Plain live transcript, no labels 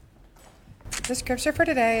The scripture for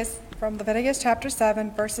today is from Leviticus chapter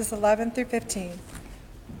 7, verses 11 through 15.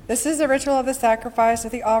 This is the ritual of the sacrifice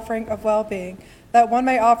of the offering of well-being, that one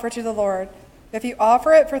may offer to the Lord. If you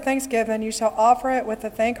offer it for thanksgiving, you shall offer it with the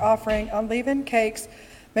thank offering, unleavened cakes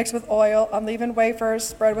mixed with oil, unleavened wafers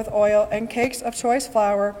spread with oil, and cakes of choice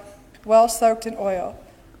flour, well soaked in oil.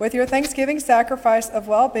 With your thanksgiving sacrifice of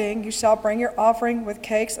well-being, you shall bring your offering with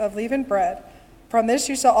cakes of leavened bread. From this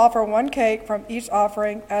you shall offer one cake from each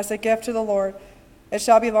offering as a gift to the Lord. It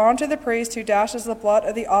shall belong to the priest who dashes the blood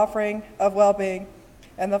of the offering of well-being.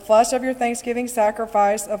 And the flesh of your thanksgiving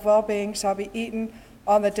sacrifice of well-being shall be eaten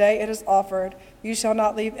on the day it is offered. You shall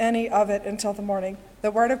not leave any of it until the morning.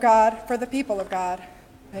 The word of God for the people of God.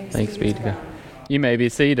 Thanks be to God. You may be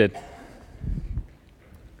seated.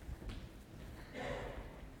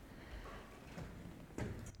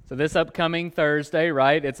 So this upcoming Thursday,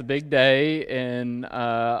 right, it's a big day in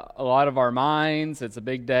a lot of our minds. It's a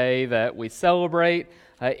big day that we celebrate.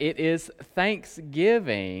 It is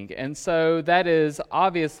Thanksgiving, and so that is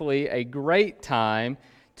obviously a great time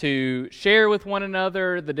to share with one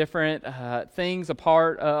another the different things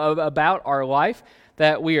about our life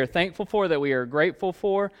that we are thankful for, that we are grateful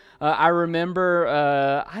for. I remember,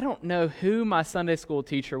 I don't know who my Sunday school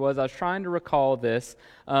teacher was. I was trying to recall this,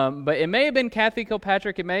 but it may have been Kathy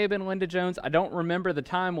Kilpatrick. It may have been Linda Jones. I don't remember the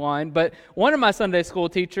timeline, but one of my Sunday school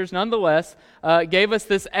teachers, nonetheless, gave us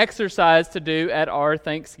this exercise to do at our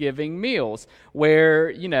Thanksgiving meals, where,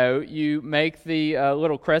 you make the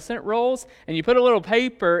little crescent rolls, and you put a little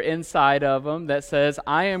paper inside of them that says,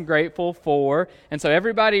 I am grateful for, and so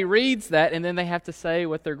everybody reads that, and then they have to say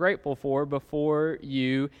what they're grateful for before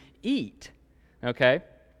you eat, okay?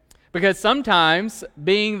 Because sometimes,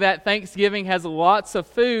 being that Thanksgiving has lots of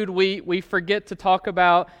food, we forget to talk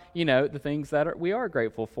about, the things that we are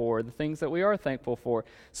grateful for, the things that we are thankful for.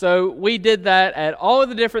 So we did that at all of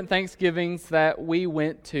the different Thanksgivings that we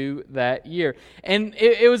went to that year. And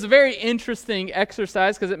it was a very interesting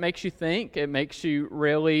exercise because it makes you think, it makes you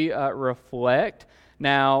really reflect.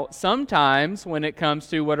 Now, sometimes when it comes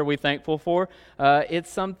to what are we thankful for, it's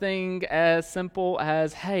something as simple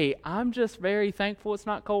as, hey, I'm just very thankful it's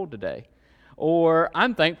not cold today. Or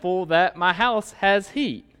I'm thankful that my house has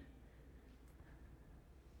heat.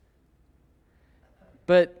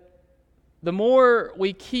 But the more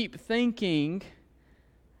we keep thinking,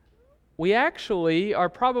 we actually are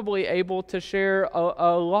probably able to share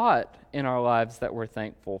a lot in our lives that we're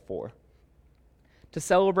thankful for. To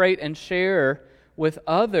celebrate and share with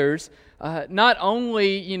others, not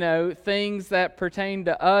only, things that pertain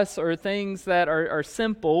to us or things that are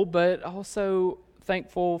simple, but also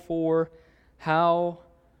thankful for how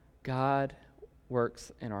God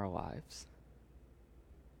works in our lives.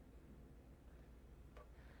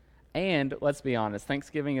 And let's be honest,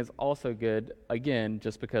 Thanksgiving is also good, again,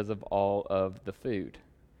 just because of all of the food.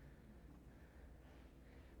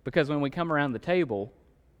 Because when we come around the table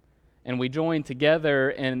and we join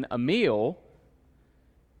together in a meal,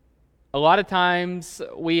 a lot of times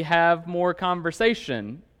we have more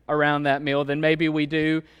conversation around that meal than maybe we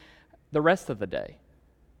do the rest of the day.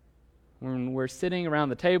 When we're sitting around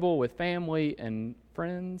the table with family and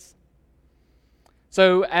friends.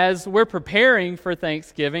 So as we're preparing for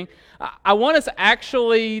Thanksgiving, I want us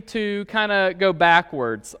actually to kind of go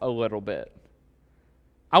backwards a little bit.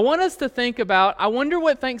 I want us to think about, I wonder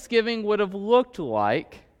what Thanksgiving would have looked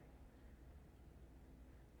like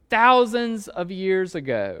thousands of years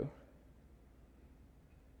ago.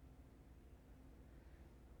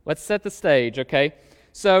 Let's set the stage, okay?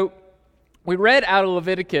 So we read out of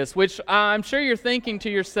Leviticus, which I'm sure you're thinking to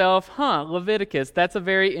yourself, Leviticus, that's a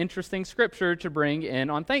very interesting scripture to bring in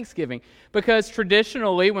on Thanksgiving. Because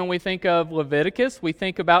traditionally, when we think of Leviticus, we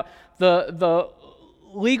think about the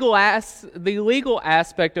legal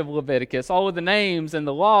aspect of Leviticus, all of the names and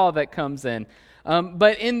the law that comes in.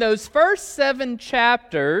 But in those first 7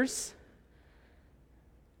 chapters,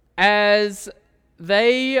 as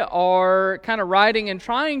they are kind of writing and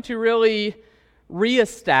trying to really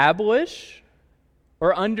reestablish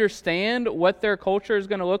or understand what their culture is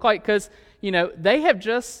going to look like, because, they have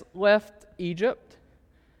just left Egypt.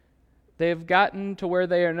 They've gotten to where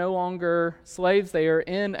they are no longer slaves. They are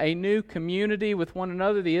in a new community with one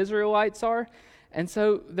another, the Israelites are, and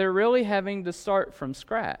so they're really having to start from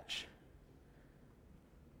scratch.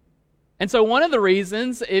 And so one of the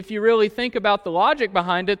reasons, if you really think about the logic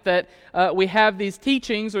behind it, that we have these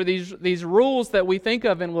teachings or these rules that we think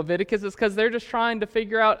of in Leviticus is because they're just trying to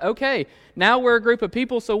figure out, okay, now we're a group of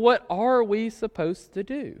people, so what are we supposed to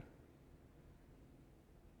do?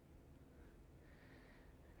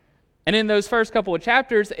 And in those first couple of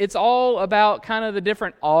chapters, it's all about kind of the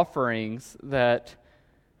different offerings that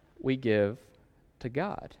we give to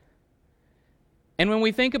God. And when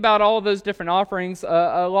we think about all of those different offerings,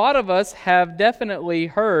 a lot of us have definitely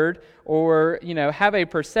heard or, have a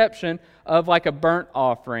perception of like a burnt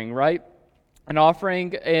offering, right? An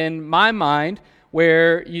offering in my mind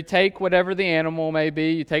where you take whatever the animal may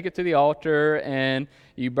be, you take it to the altar and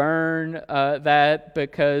you burn that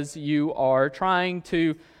because you are trying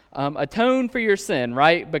to atone for your sin,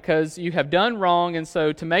 right? Because you have done wrong, and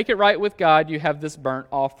so to make it right with God, you have this burnt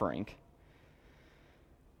offering.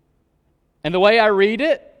 And the way I read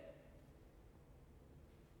it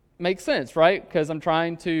makes sense, right? Because I'm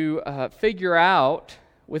trying to figure out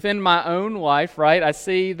within my own life, right? I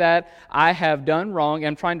see that I have done wrong, and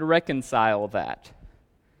I'm trying to reconcile that.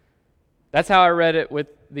 That's how I read it with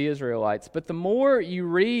the Israelites. But the more you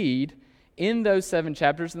read in those 7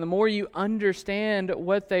 chapters, and the more you understand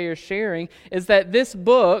what they are sharing, is that this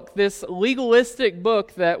book, this legalistic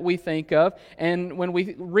book that we think of, and when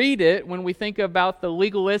we read it, when we think about the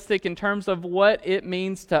legalistic in terms of what it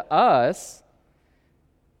means to us,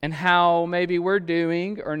 and how maybe we're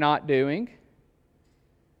doing or not doing,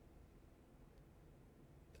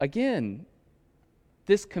 again,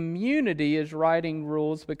 this community is writing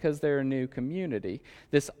rules because they're a new community.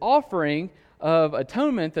 This offering of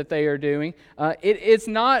atonement that they are doing, it's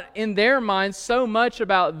not in their minds so much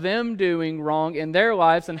about them doing wrong in their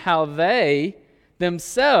lives and how they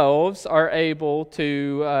themselves are able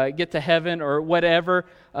to get to heaven or whatever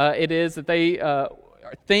it is that they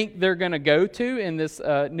think they're going to go to in this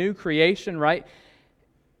new creation, right?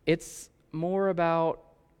 It's more about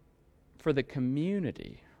for the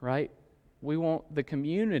community, right? We want the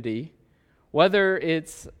community, whether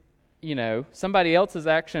it's somebody else's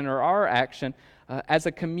action or our action, as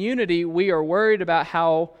a community, we are worried about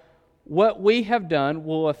how what we have done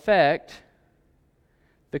will affect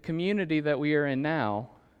the community that we are in now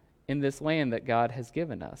in this land that God has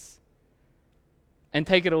given us. And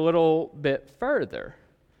take it a little bit further.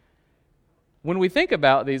 When we think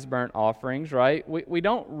about these burnt offerings, right, we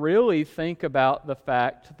don't really think about the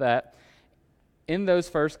fact that in those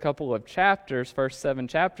first couple of chapters, first 7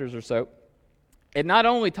 chapters or so, it not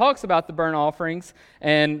only talks about the burnt offerings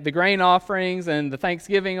and the grain offerings and the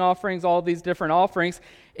Thanksgiving offerings, all these different offerings,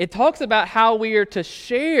 it talks about how we are to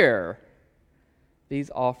share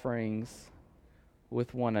these offerings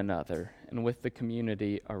with one another and with the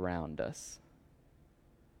community around us.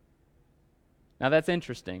 Now that's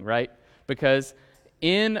interesting, right? Because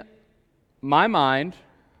in my mind,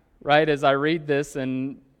 right, as I read this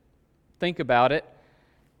and think about it,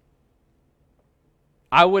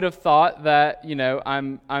 I would have thought that,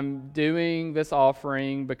 I'm doing this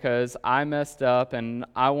offering because I messed up and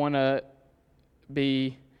I want to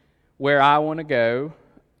be where I want to go,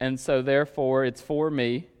 and so therefore it's for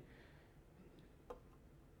me.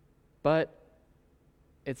 But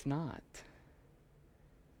it's not.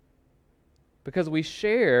 Because we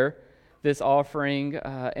share this offering,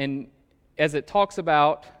 and as it talks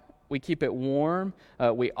about, we keep it warm.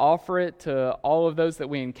 We offer it to all of those that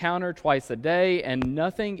we encounter twice a day, and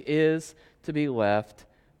nothing is to be left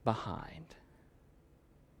behind.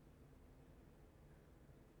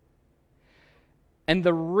 And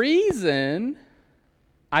the reason,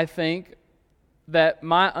 I think, that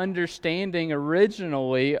my understanding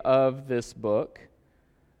originally of this book,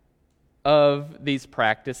 of these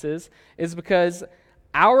practices, is because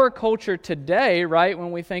our culture today, right,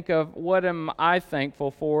 when we think of what am I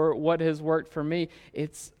thankful for, what has worked for me,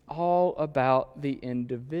 it's all about the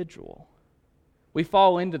individual. We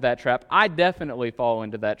fall into that trap. I definitely fall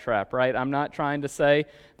into that trap, right? I'm not trying to say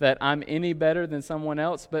that I'm any better than someone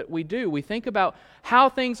else, but we do. We think about how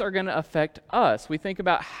things are going to affect us. We think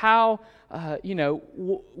about how,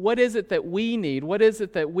 what is it that we need? What is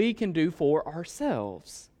it that we can do for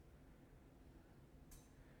ourselves?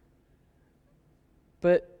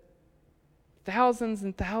 But thousands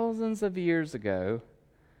and thousands of years ago,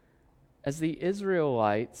 as the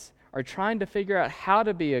Israelites are trying to figure out how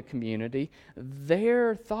to be a community,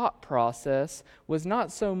 their thought process was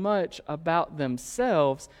not so much about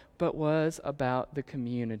themselves, but was about the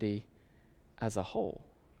community as a whole.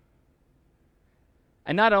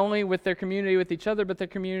 And not only with their community with each other, but their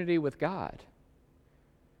community with God.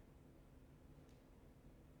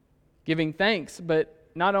 Giving thanks, but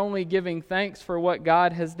not only giving thanks for what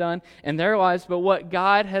God has done in their lives, but what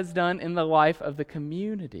God has done in the life of the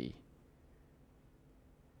community.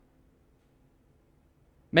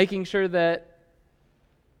 Making sure that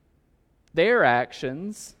their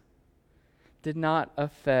actions did not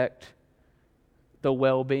affect the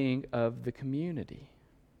well-being of the community.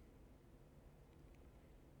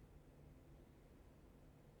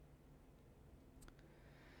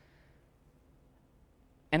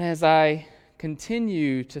 And as I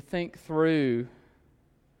continue to think through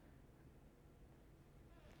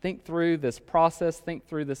this process, think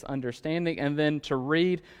through this understanding, and then to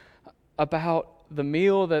read about the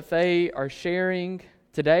meal that they are sharing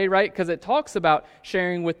today, right? Because it talks about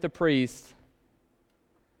sharing with the priest.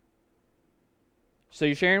 So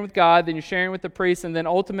you're sharing with God, then you're sharing with the priest, and then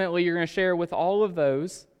ultimately you're going to share with all of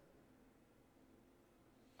those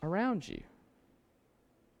around you.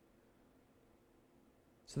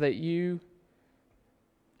 So that you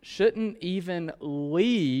shouldn't even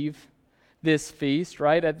leave this feast,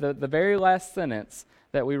 right? At the very last sentence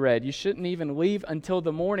that we read, you shouldn't even leave until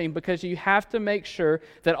the morning, because you have to make sure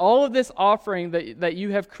that all of this offering that you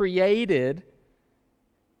have created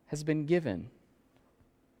has been given.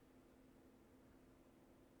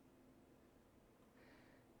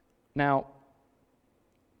 Now,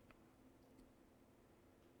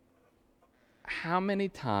 how many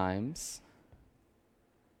times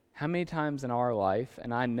in our life,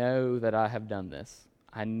 and I know that I have done this,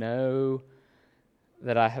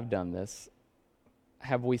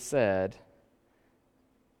 have we said,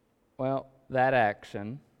 well, that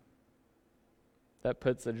action, that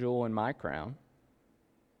puts a jewel in my crown.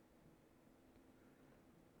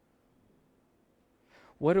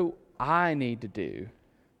 What do I need to do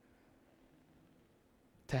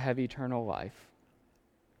to have eternal life?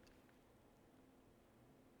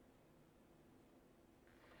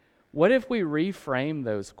 What if we reframe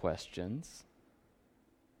those questions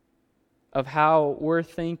of how we're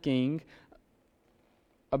thinking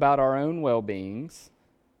about our own well-beings,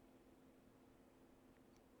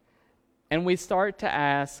 and we start to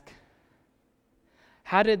ask,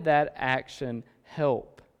 how did that action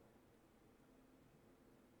help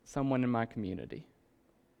someone in my community?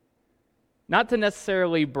 Not to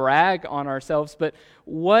necessarily brag on ourselves, but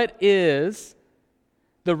what is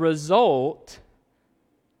the result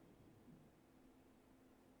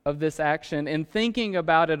of this action, and thinking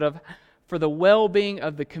about it for the well-being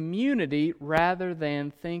of the community, rather than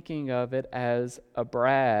thinking of it as a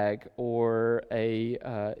brag or a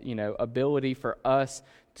ability for us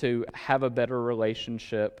to have a better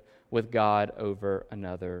relationship with God over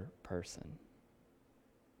another person.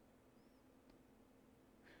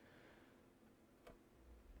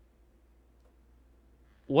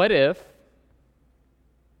 What if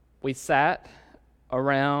we sat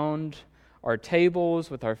around our tables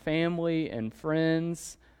with our family and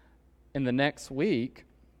friends in the next week,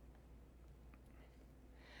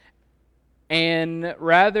 and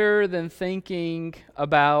rather than thinking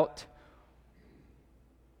about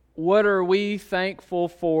what are we thankful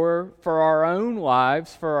for our own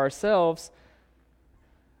lives, for ourselves,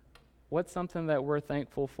 what's something that we're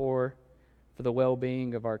thankful for the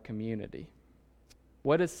well-being of our community?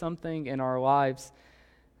 What is something in our lives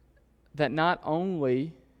that not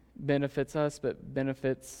only benefits us, but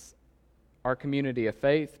benefits our community of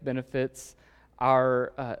faith, benefits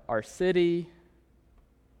our city,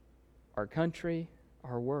 our country,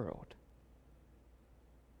 our world?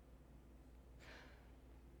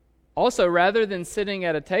 Also, rather than sitting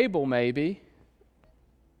at a table maybe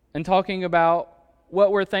and talking about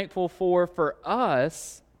what we're thankful for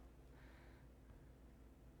us,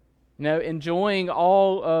 enjoying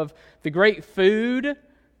all of the great food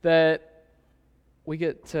that we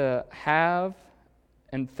get to have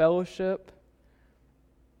and fellowship,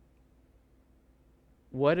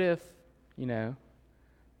 what if,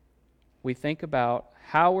 we think about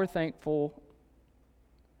how we're thankful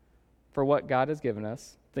for what God has given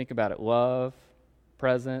us. Think about it: love,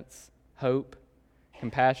 presence, hope,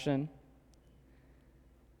 compassion.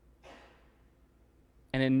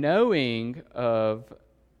 And in knowing of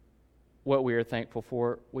what we are thankful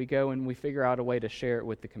for, we go and we figure out a way to share it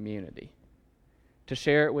with the community, to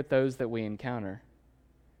share it with those that we encounter.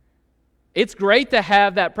 It's great to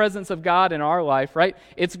have that presence of God in our life, right?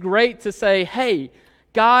 It's great to say, hey,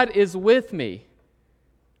 God is with me.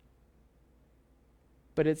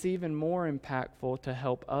 But it's even more impactful to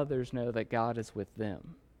help others know that God is with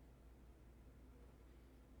them.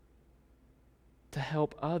 To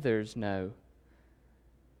help others know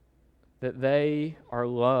that they are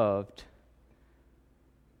loved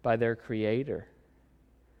by their Creator,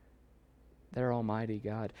 their Almighty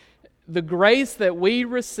God. The grace that we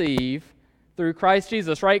receive through Christ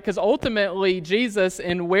Jesus, right? Because ultimately, Jesus,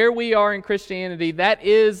 and where we are in Christianity, that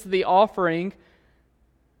is the offering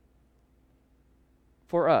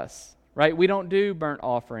for us, right? We don't do burnt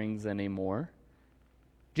offerings anymore.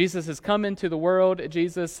 Jesus has come into the world,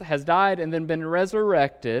 Jesus has died and then been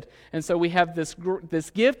resurrected, and so we have this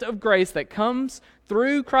gift of grace that comes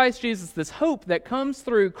through Christ Jesus, this hope that comes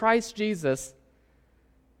through Christ Jesus.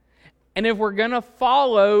 And if we're going to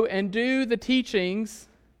follow and do the teachings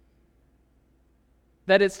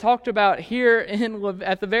that it's talked about here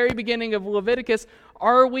at the very beginning of Leviticus,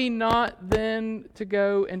 are we not then to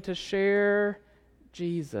go and to share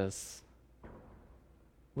Jesus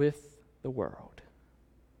with the world?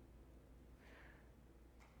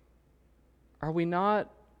 Are we not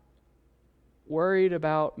worried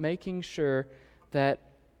about making sure that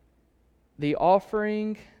the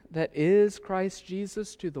offering that is Christ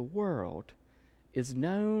Jesus to the world is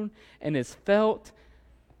known and is felt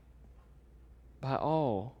by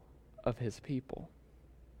all of his people?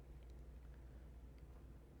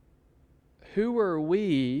 Who are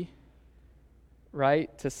we,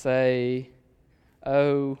 right, to say,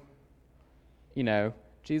 oh,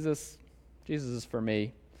 Jesus is for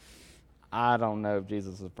me. I don't know if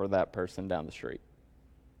Jesus is for that person down the street.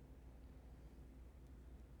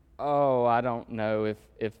 Oh, I don't know if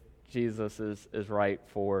Jesus is right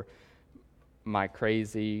for my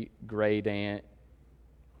crazy great aunt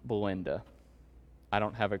Belinda. I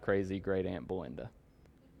don't have a crazy great aunt Belinda.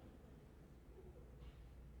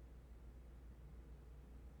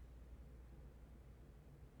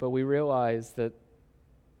 But we realize that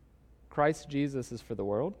Christ Jesus is for the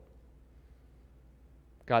world.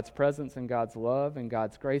 God's presence and God's love and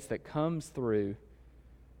God's grace that comes through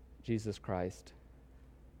Jesus Christ.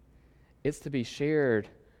 It's to be shared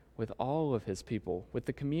with all of his people, with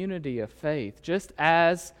the community of faith, just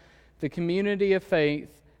as the community of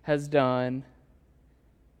faith has done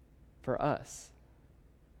for us.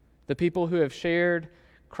 The people who have shared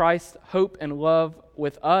Christ's hope and love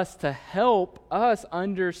with us to help us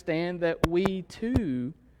understand that we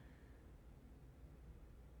too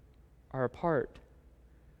are a part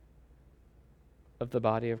of the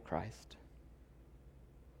body of Christ.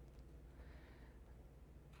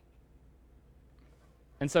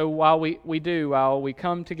 And so while we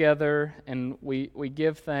come together and we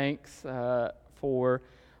give thanks for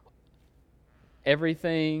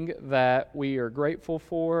everything that we are grateful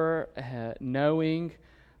for, knowing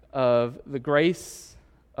of the grace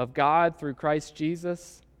of God through Christ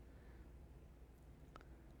Jesus,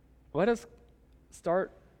 let us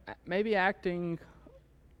start maybe acting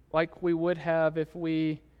like we would have if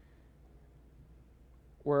we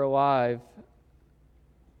were alive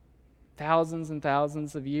thousands and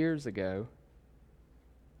thousands of years ago,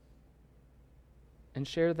 and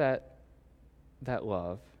share that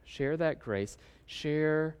love, share that grace,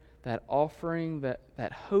 share that offering,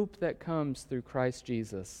 that hope that comes through Christ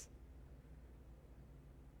Jesus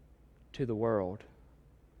to the world.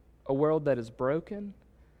 A world that is broken,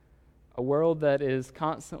 a world that is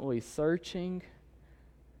constantly searching,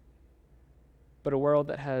 but a world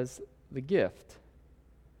that has the gift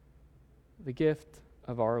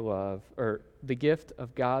of our love, or the gift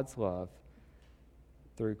of God's love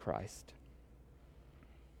through Christ.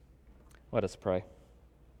 Let us pray.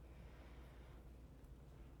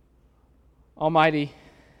 Almighty,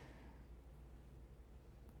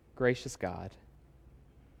 gracious God,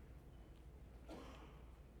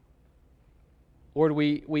 Lord,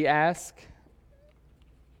 we ask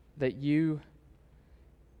that you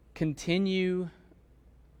continue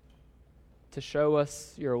to show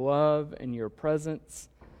us your love and your presence,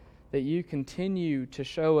 that you continue to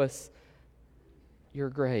show us your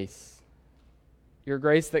grace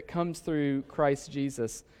that comes through Christ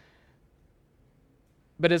Jesus.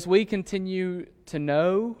 But as we continue to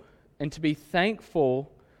know and to be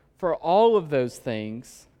thankful for all of those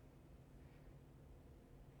things,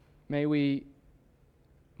 may we,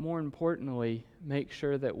 more importantly, make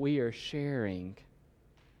sure that we are sharing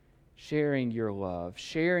your love,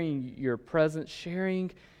 sharing your presence,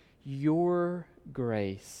 sharing your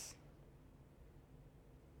grace,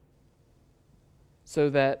 so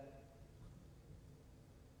that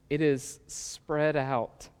it is spread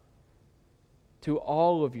out to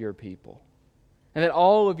all of your people, and that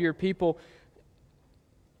all of your people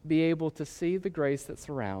be able to see the grace that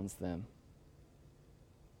surrounds them.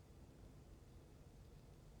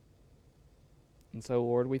 And so,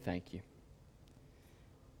 Lord, we thank you.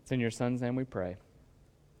 It's in your Son's name we pray.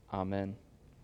 Amen.